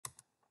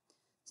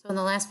So in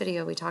the last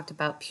video, we talked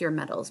about pure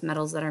metals,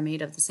 metals that are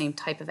made of the same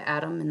type of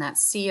atom and that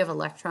sea of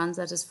electrons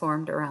that is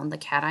formed around the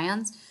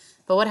cations.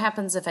 But what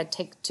happens if I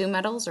take two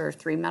metals or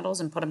three metals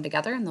and put them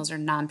together, and those are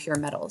non-pure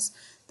metals?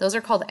 Those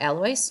are called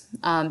alloys.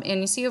 And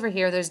you see over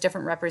here, there's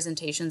different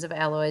representations of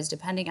alloys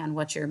depending on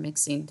what you're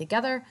mixing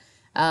together.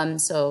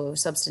 So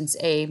substance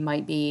A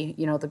might be,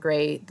 the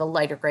gray, the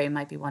lighter gray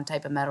might be one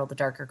type of metal, the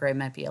darker gray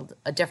might be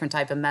a different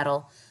type of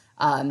metal.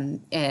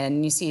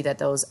 And you see that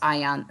those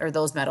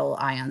those metal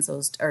ions,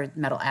 those or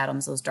metal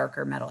atoms, those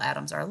darker metal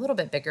atoms are a little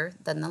bit bigger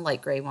than the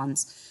light gray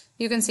ones.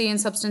 You can see in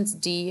substance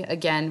D,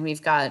 again,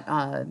 we've got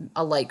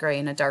a light gray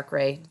and a dark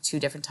gray, two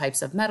different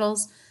types of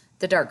metals.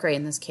 The dark gray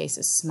in this case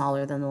is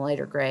smaller than the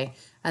lighter gray.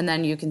 And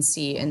then you can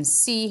see in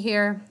C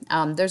here,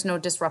 there's no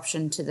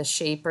disruption to the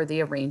shape or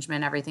the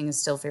arrangement. Everything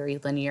is still very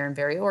linear and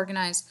very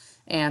organized.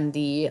 And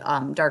the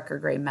darker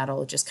gray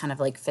metal just kind of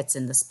like fits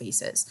in the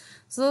spaces.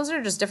 So those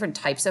are just different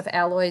types of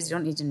alloys. You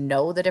don't need to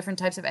know the different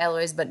types of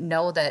alloys, but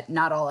know that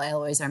not all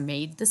alloys are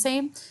made the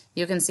same.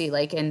 You can see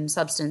like in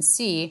substance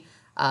C,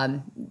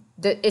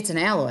 it's an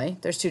alloy.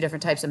 There's two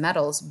different types of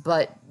metals,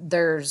 but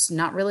there's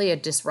not really a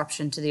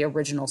disruption to the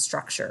original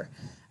structure.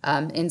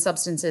 In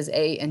substances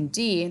A and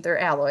D, they're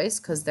alloys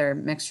because they're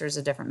mixtures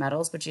of different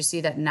metals, but you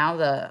see that now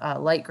the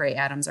light gray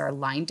atoms are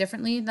aligned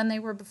differently than they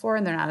were before,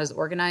 and they're not as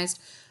organized,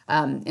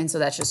 and so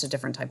that's just a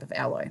different type of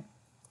alloy.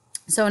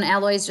 So an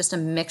alloy is just a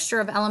mixture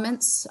of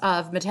elements,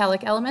 of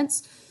metallic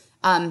elements,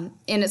 and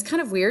it's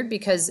kind of weird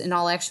because in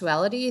all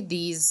actuality,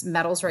 these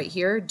metals right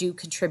here do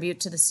contribute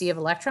to the sea of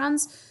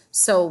electrons.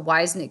 So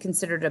why isn't it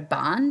considered a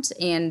bond?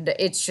 And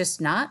it's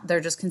just not. They're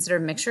just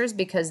considered mixtures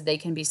because they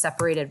can be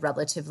separated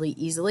relatively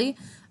easily.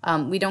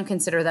 We don't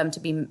consider them to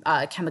be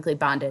chemically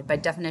bonded. By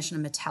definition, a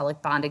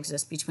metallic bond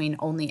exists between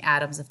only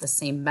atoms of the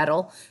same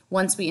metal.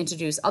 Once we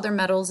introduce other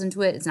metals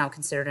into it, it's now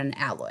considered an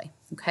alloy.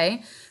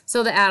 Okay,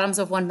 so the atoms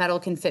of one metal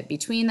can fit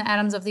between the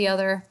atoms of the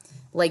other.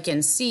 Like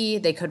in C,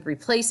 they could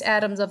replace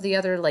atoms of the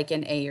other, like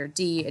in A or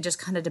D. It just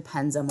kind of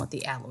depends on what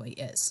the alloy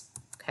is.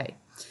 Okay.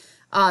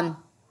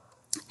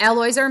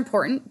 Alloys are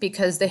important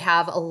because they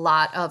have a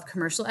lot of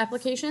commercial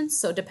applications.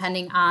 So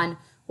depending on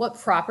what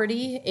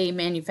property a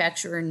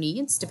manufacturer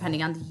needs,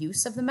 depending on the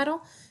use of the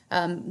metal,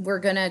 we're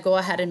going to go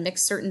ahead and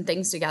mix certain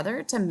things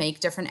together to make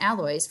different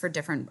alloys for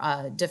different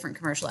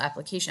commercial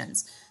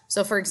applications.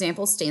 So for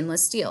example,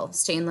 stainless steel.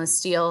 Stainless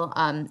steel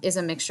is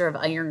a mixture of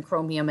iron,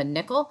 chromium, and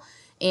nickel,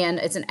 and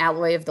it's an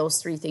alloy of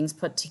those three things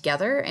put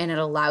together, and it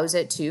allows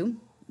it to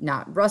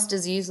not rust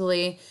as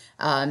easily,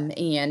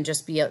 and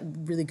just be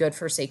really good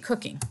for, say,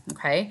 cooking,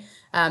 okay?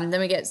 Then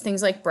we get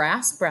things like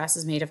brass. Brass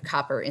is made of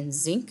copper and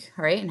zinc,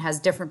 right, and has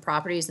different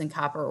properties than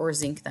copper or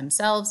zinc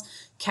themselves.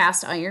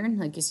 Cast iron,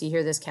 like you see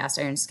here, this cast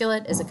iron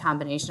skillet is a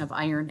combination of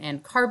iron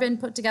and carbon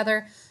put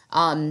together,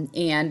 and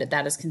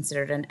that is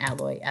considered an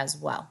alloy as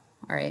well,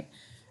 all right?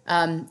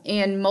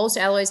 And most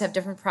alloys have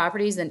different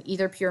properties than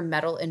either pure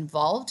metal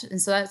involved.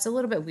 And so that's a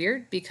little bit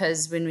weird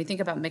because when we think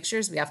about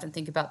mixtures, we often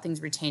think about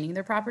things retaining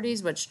their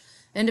properties, which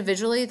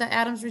individually the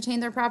atoms retain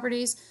their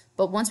properties.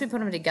 But once we put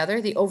them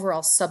together, the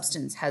overall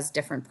substance has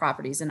different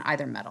properties in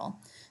either metal.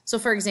 So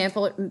for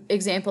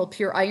example,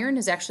 pure iron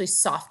is actually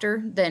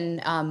softer than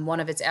one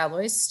of its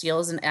alloys. Steel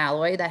is an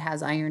alloy that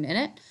has iron in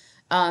it.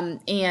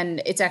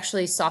 And it's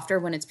actually softer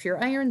when it's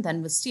pure iron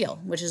than with steel,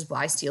 which is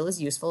why steel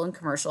is useful in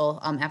commercial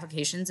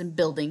applications in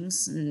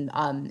buildings and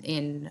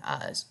in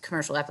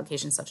commercial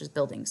applications such as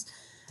buildings.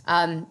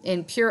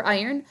 In pure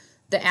iron,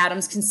 the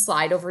atoms can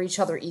slide over each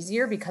other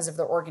easier because of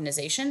their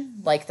organization,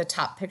 like the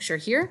top picture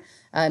here.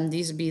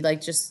 These would be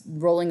like just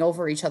rolling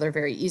over each other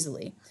very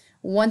easily.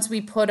 Once we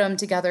put them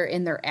together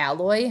in their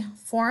alloy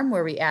form,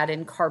 where we add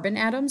in carbon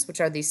atoms, which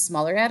are these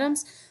smaller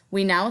atoms,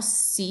 we now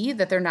see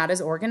that they're not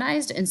as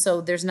organized, and so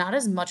there's not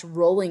as much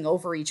rolling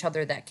over each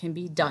other that can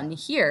be done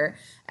here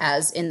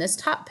as in this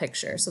top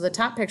picture. So the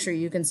top picture,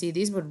 you can see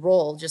these would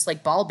roll just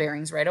like ball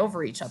bearings right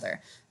over each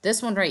other.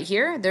 This one right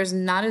here, there's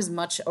not as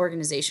much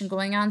organization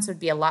going on, so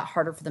it'd be a lot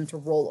harder for them to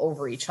roll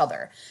over each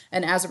other.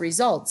 And as a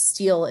result,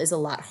 steel is a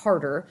lot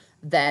harder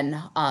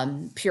than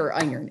pure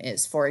iron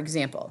is, for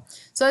example.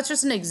 So that's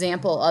just an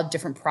example of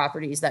different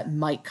properties that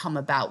might come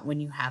about when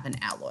you have an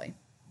alloy.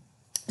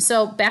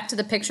 So back to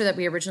the picture that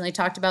we originally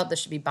talked about, this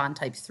should be bond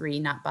type 3,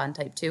 not bond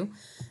type 2.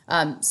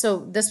 So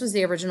this was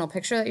the original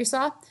picture that you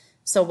saw.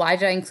 So why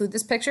did I include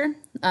this picture?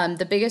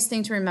 The biggest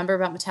thing to remember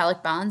about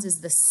metallic bonds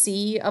is the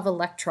sea of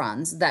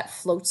electrons that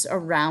floats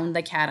around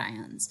the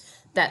cations.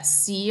 That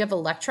sea of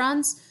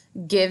electrons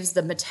gives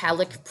the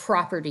metallic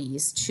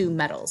properties to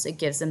metals. It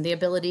gives them the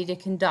ability to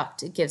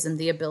conduct. It gives them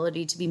the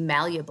ability to be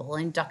malleable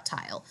and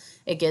ductile.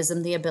 It gives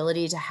them the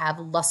ability to have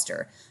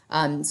luster.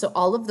 So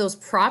all of those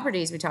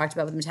properties we talked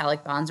about with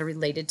metallic bonds are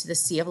related to the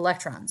sea of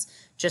electrons,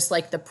 just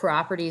like the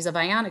properties of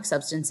ionic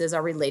substances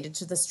are related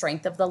to the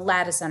strength of the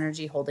lattice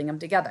energy holding them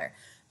together.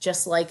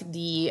 Just like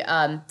the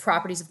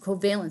properties of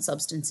covalent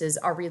substances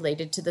are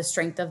related to the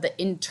strength of the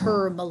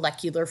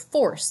intermolecular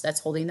force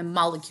that's holding the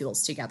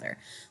molecules together.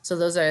 So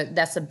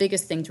that's the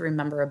biggest thing to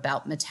remember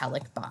about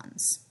metallic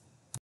bonds.